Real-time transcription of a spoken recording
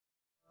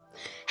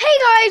Hey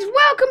guys,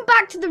 welcome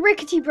back to the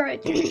Rickety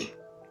Bros.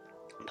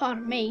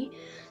 Pardon me.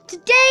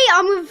 Today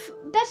I'm with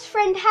best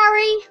friend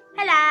Harry.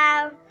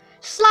 Hello.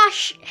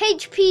 Slash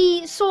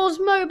HP Soars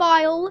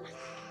Mobile.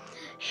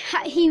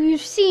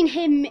 You've seen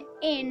him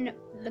in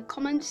the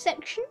comments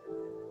section.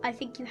 I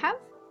think you have.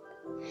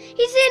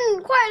 He's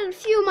in quite a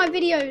few of my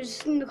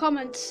videos in the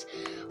comments.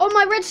 On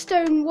my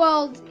Redstone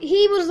world,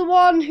 he was the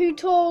one who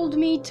told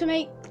me to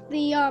make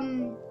the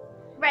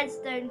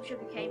Redstone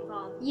sugarcane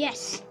farm.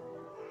 Yes.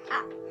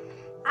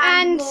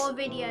 And more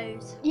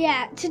videos.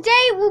 Yeah,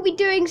 today we'll be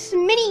doing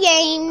some mini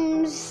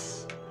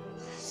games.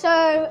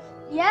 So,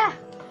 yeah.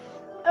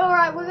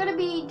 Alright, we're going to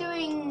be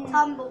doing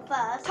Tumble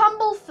first.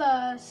 Tumble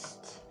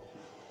first.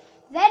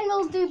 Then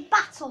we'll do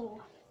battle.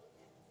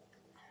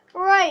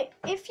 Alright,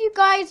 if you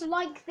guys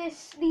like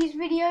these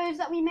videos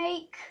that we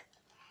make,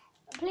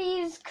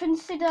 please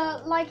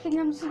consider liking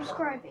and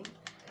subscribing.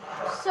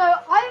 So,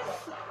 I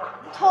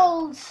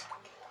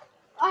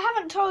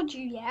haven't told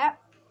you yet,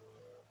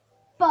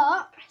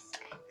 but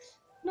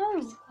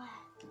no.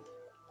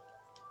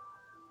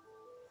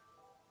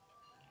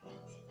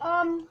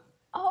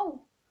 Oh.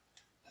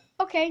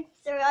 Okay.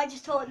 Sorry, I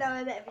just taught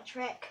them a bit of a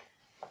trick.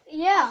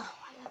 Yeah. Oh,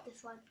 I love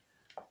this one.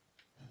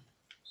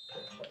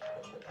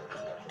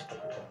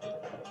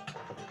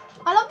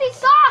 I love this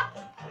song.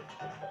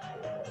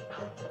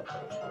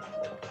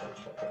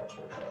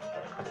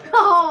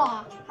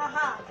 Oh.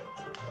 Haha.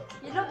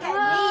 You're not getting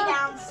me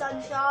down,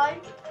 sunshine.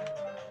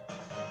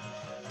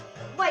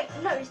 Wait,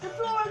 no, is the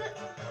floor on the...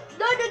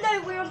 No,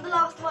 we're on the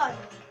last one.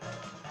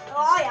 Oh,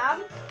 I am.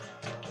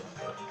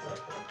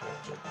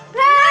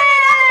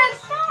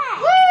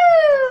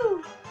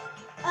 Woo!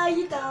 Oh,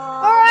 you go.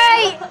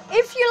 Alright,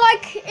 if you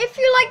like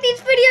these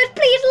videos,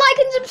 please like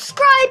and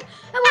subscribe,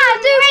 and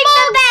we'll do ring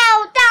more. the bell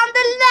down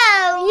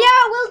below.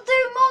 Yeah, we'll do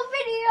more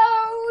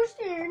videos.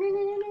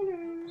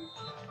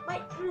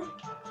 Wait.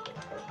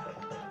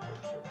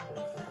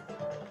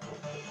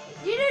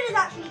 Do you know there's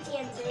actually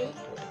TNT?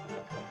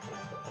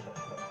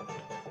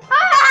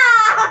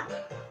 Ah!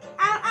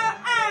 Ow, ow,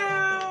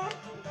 ow.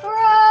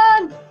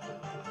 Run!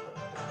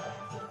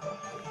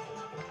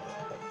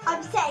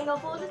 I'm setting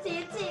off all the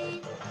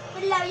TNT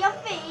below your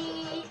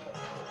feet.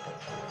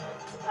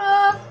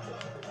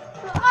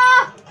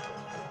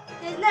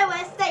 There's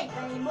nowhere safe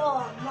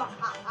anymore.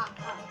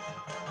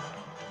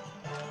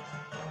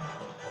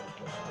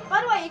 By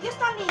the way, if you're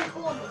standing in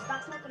corners,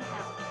 that's not going to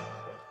help.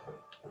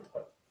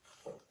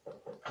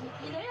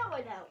 You know that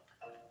won't help.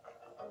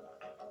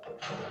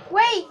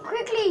 Wait,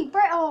 quickly,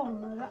 Brett.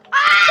 Oh.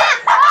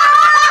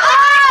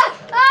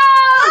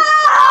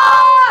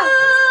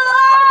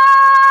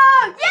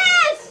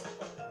 Yes!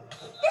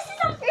 This is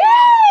unfair.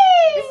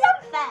 This is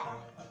unfair.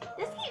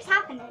 This keeps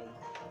happening.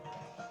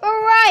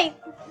 Alright,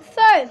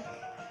 so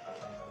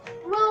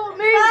we'll move.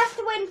 First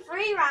to win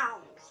 3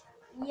 rounds.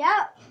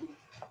 Yep.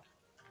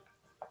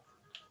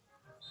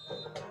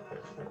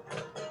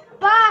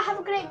 Bye, have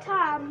a great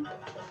time.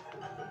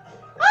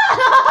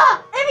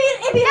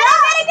 If you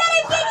get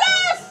him,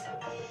 yes!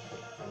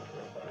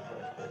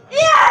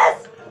 Yes!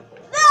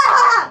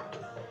 Ah!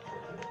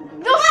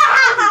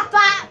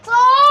 Bat! Oh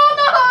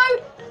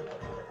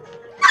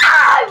No!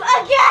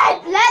 Again!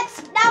 Let's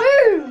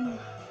boom!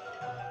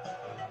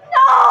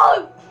 No!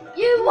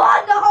 You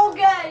won the whole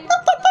game!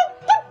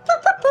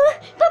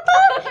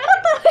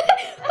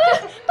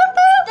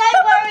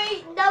 Don't worry,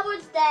 no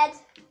one's dead.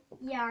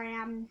 Yeah, I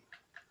am.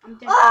 I'm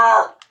dead.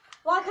 Oh!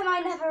 Why can I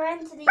never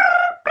enter these?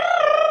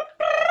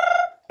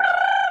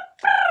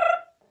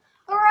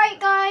 Alright,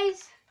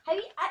 guys. Have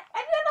you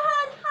ever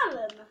heard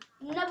Hallam?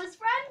 Noah's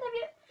friend?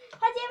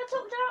 Has he ever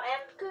talked about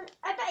him? 'Cause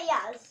I bet he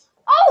has.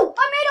 Oh, I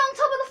made it on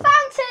top of the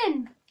fountain.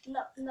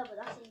 No, but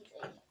that's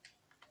easy.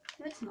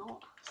 No, it's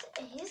not.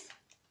 It is.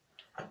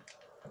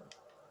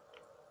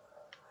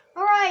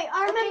 Alright,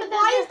 I remember Okay,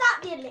 why is that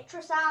the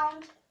Elytra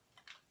sound?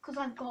 Because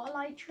I've got a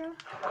Elytra.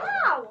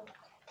 Wow!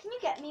 Can you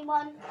get me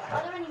one?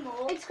 Are there any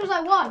more? It's because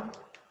I won.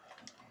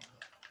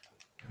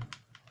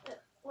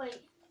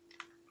 Wait.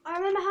 I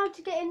remember how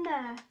to get in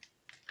there.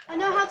 I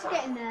know how to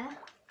get in there.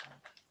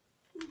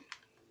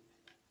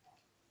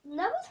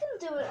 No one's gonna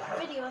do a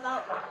video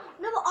about.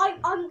 No, but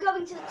I'm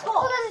going to the top.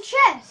 Oh, there's a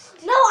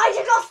chest. No, I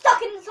just got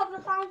stuck in the top of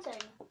the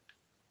fountain.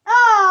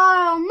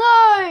 Oh,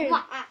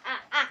 no.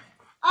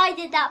 I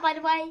did that, by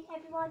the way,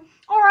 everyone.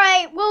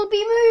 Alright, we'll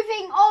be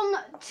moving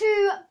on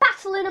to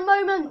battle in a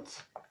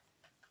moment.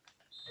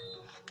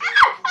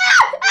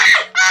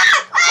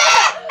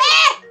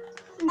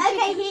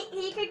 Okay,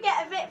 he could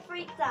get a bit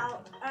freaked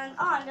out, and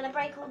I'm gonna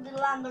break all the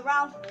land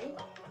around me,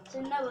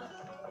 so Noah.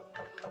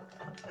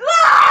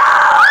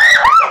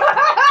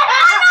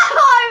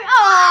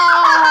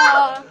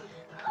 Oh.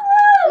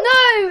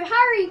 No,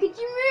 Harry, could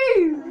you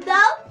move?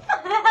 No,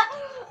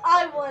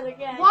 I won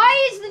again. Why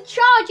is the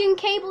charging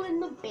cable in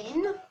the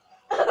bin?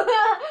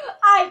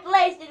 I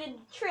placed it in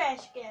the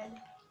trash can.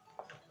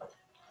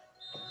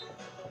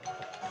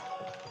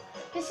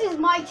 This is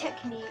my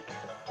technique.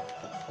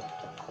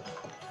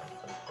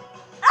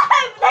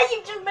 Now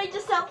you've just made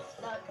yourself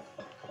stuck.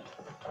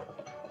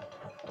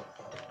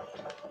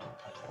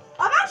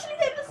 I'm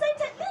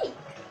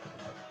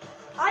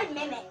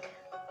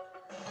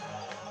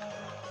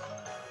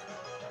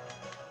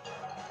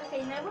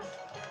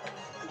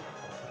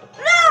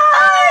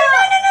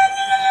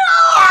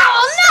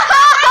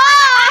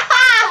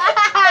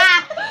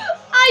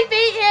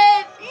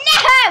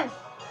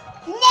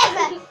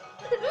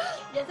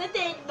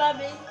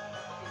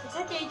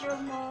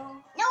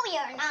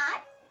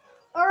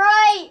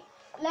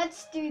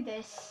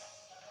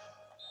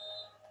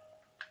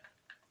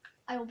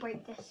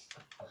break this.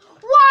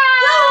 Wow!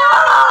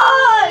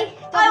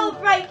 I will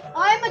break.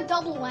 I am a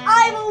double whammy.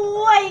 I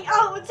will wait.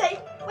 I will take.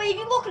 Wait, if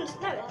you walk on the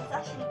snow, that's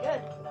actually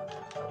good.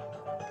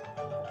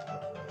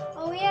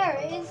 Oh yeah,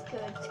 it is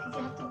good because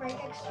you have to break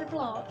extra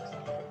blocks.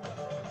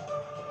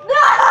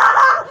 No!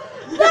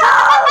 No!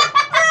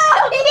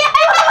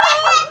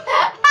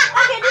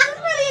 Okay, this is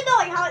really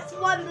annoying how it's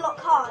 1 block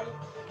high.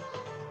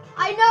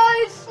 I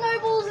know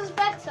snowballs is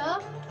better.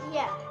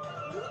 Yeah.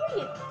 This is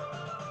really.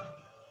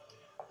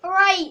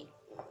 Alright.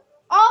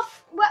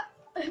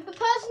 The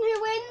person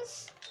who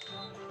wins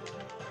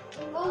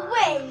Will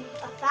win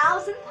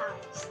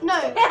 £1,000. No.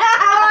 Alright,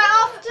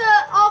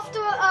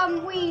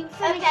 after we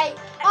finish Okay.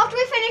 after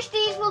we finish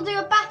these we'll do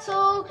a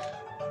battle.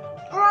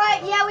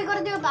 Alright, yeah, we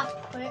gotta do a battle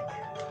quick.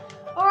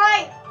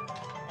 Alright.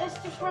 Let's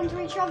just run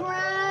to each other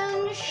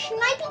and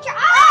snipe each other.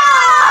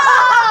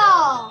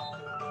 Ah!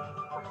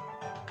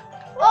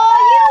 Oh,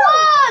 you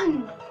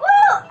won!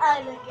 Woo!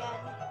 And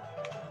again.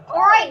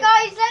 Alright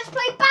guys, let's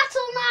play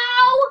battle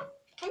now!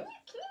 Can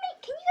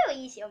you go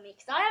easy on me?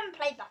 Because I haven't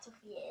played Battle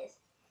for years.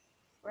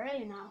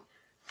 Really now?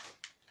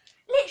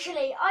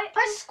 Literally,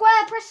 Press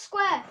square, press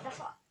square. That's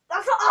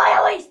what I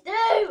always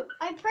do.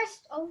 I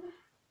pressed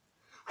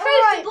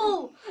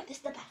Crucible. This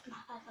is the best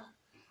map ever.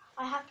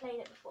 I have played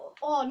it before.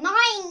 Oh, 9, 8,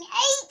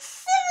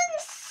 7,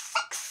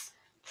 6,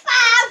 5.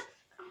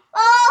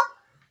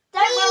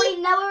 Don't worry,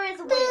 Noah is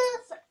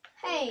weird. So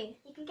Hey.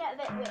 he can get a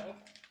bit weird.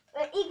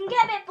 He can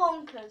get a bit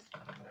bonkers.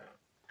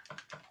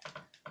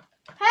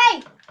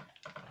 Hey.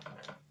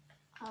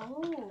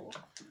 Oh.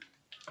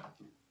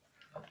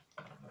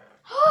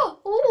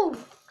 Oh.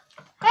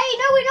 Hey,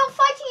 no, we're not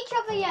fighting each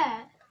other yet.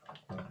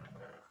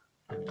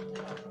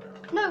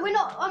 No, we're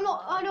not.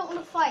 I don't want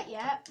to fight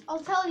yet. I'll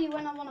tell you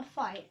when I want to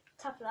fight.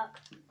 Tough luck.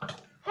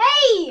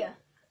 Hey.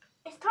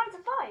 It's time to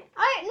fight.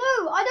 I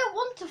don't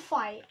want to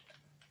fight.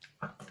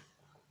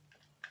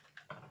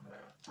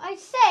 I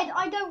said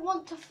I don't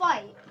want to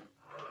fight.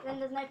 Then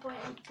there's no point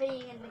in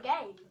being in the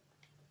game.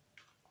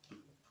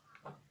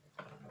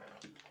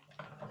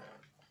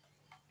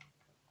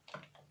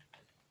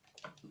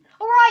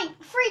 Alright,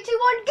 3, 2,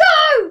 1,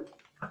 go!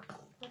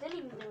 I didn't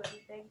even do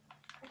anything.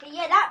 Okay,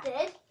 yeah, that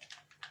did.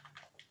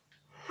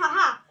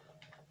 Haha.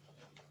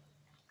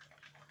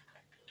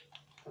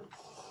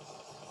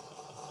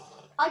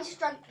 I just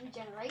drank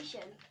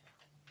regeneration.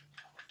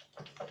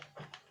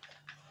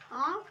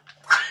 Huh?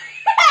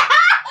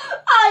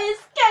 I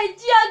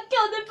escaped Young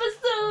on the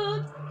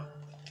pursuit.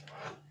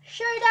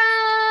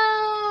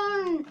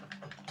 Showdown!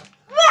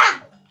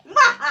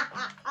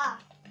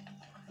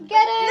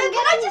 Get him! No, Get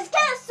can I him! just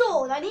get a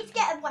sword? I need to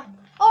get a weapon.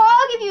 Oh,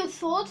 I'll give you a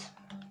sword.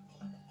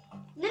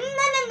 No.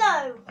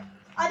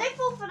 I don't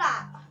fall for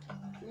that.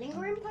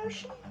 Lingering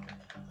potion?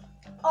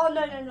 Oh,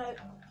 no.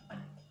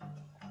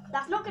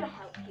 That's not going to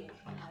help you.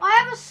 I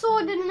have a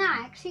sword and an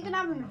axe. You can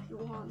have them if you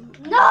want.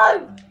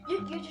 No!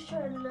 You're just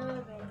trying to lure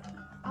me.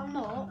 I'm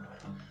not.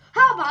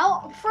 How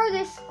about throw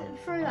this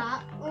through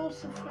that?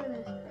 Also throw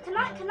this. Can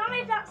I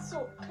move that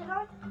sword? Can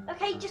I?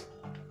 Okay,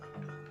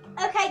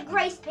 Okay,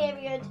 grace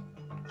period.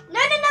 No,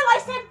 I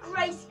said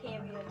grace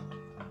period.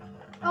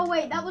 Oh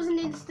wait, that was an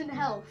instant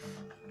health.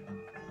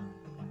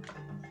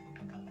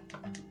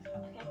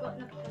 Okay, I've got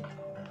another thing.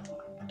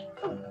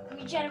 Oh,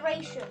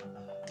 regeneration.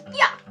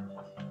 Yeah!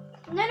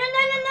 No,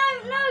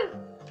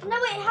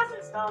 it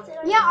hasn't started.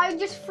 Yeah, I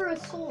just threw a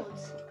sword.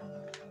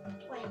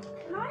 Wait,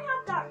 can I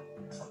have that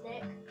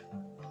stick?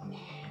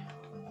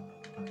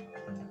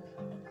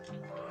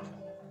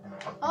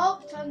 Oh,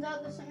 turns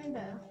out there's something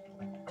better.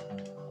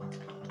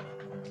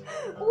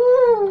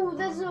 Ooh,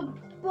 there's a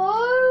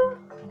bow.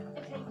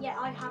 Okay, yeah,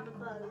 I have a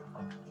bow.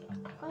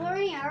 Are there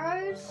any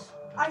arrows?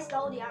 I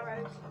stole the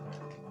arrows.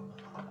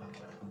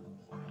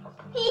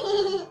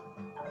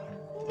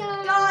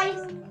 No.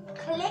 Guys,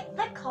 click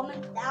the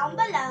comment down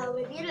below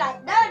if you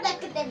like no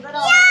negative at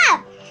all.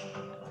 Yeah!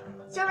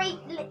 Sorry,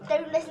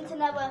 don't listen to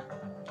Noah.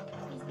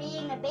 He's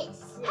being a bit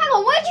silly. Hang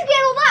on, where'd you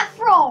get all that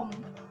from?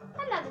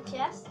 Another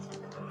chest.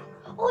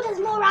 Oh, there's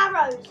more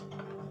arrows.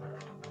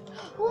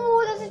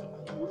 Ooh,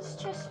 this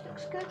chest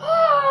looks good.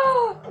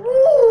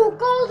 Ooh,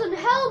 golden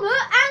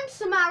helmet and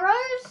some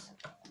arrows.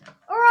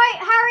 All right,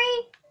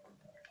 Harry.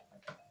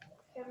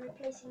 I'm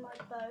replacing my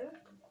bow.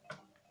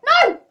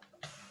 No!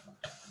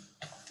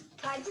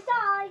 Time to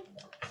die.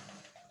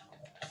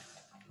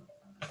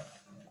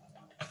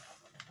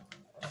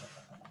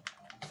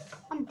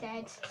 I'm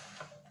dead.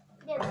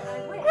 Yeah, then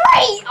I win.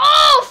 Great!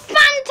 Oh,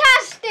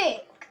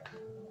 fantastic!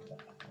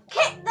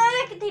 Kick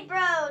the Rickety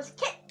Bros.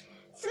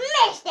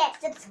 Smash that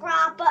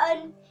subscribe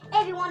button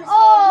if you want to see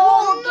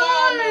Oh more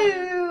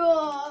gaming.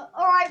 no!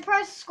 All right,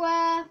 press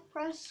square.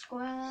 Press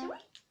square.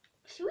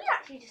 Should we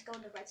actually just go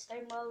on the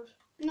redstone world?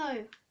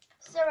 No.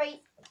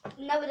 Sorry,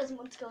 Noah doesn't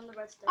want to go on the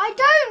redstone. I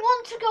don't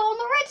want to go on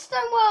the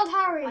redstone world,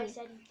 Harry.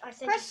 I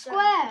said Press you don't.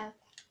 square.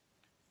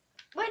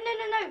 Wait,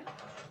 no.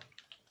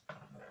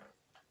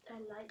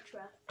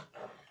 Elytra.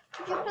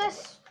 Could you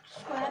press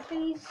square,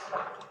 please?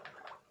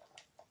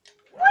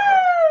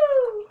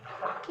 Woo!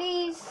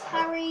 Please,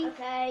 Harry.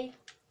 Okay.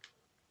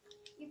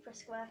 You press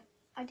square.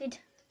 I did.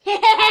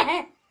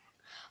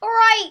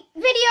 Alright,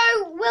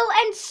 video will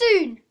end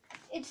soon.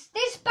 It's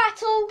this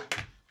battle,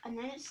 and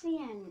then it's the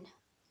end.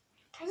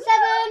 Can you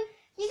 7,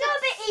 You go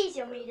a bit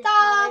easy on me this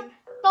Da, time.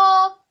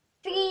 4,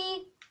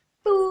 3,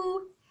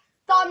 2,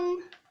 done.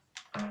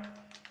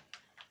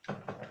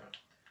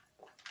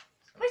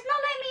 But it's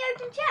not letting me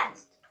open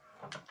chest.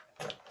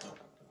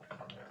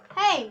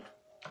 Hey,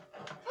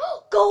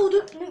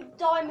 Golden no,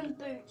 diamond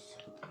boots.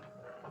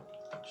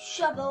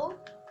 Shovel.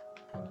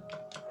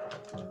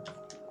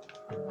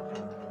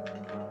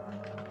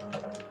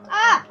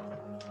 ah,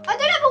 I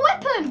don't have a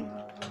weapon.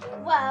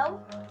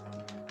 Well,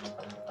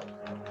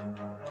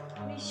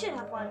 we should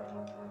have one.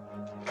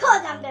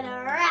 Cause I'm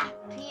gonna wrap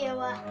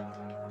you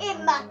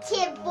in my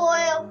tin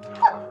foil.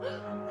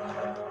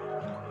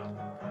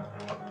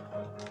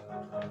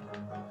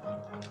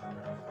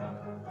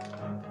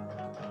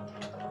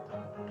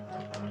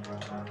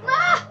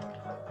 Ah,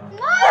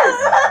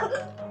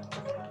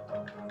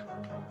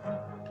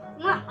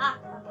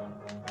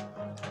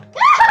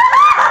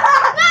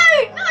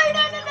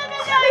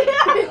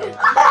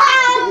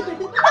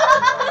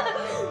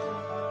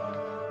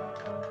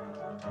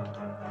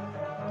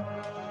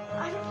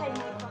 I haven't played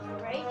Minecraft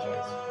for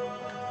ages.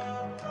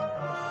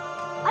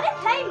 I didn't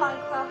play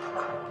Minecraft.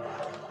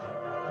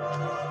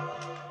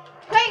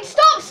 Wait,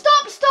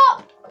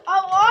 stop.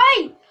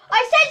 Oh,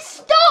 I said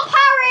stop,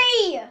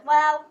 Harry.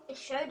 Well, it's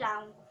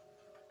showdown.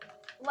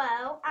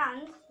 Well,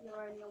 and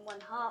you're only on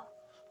 1 heart.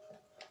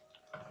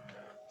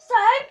 So,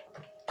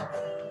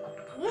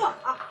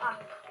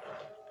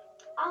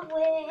 I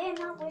win.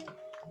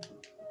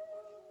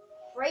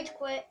 Rage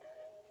quit.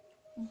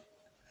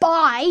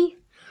 Bye.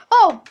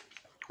 Oh,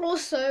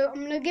 also, I'm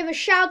going to give a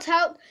shout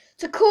out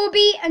to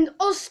Corby and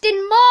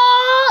Austin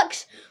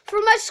Marks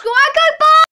from my school. I go bye.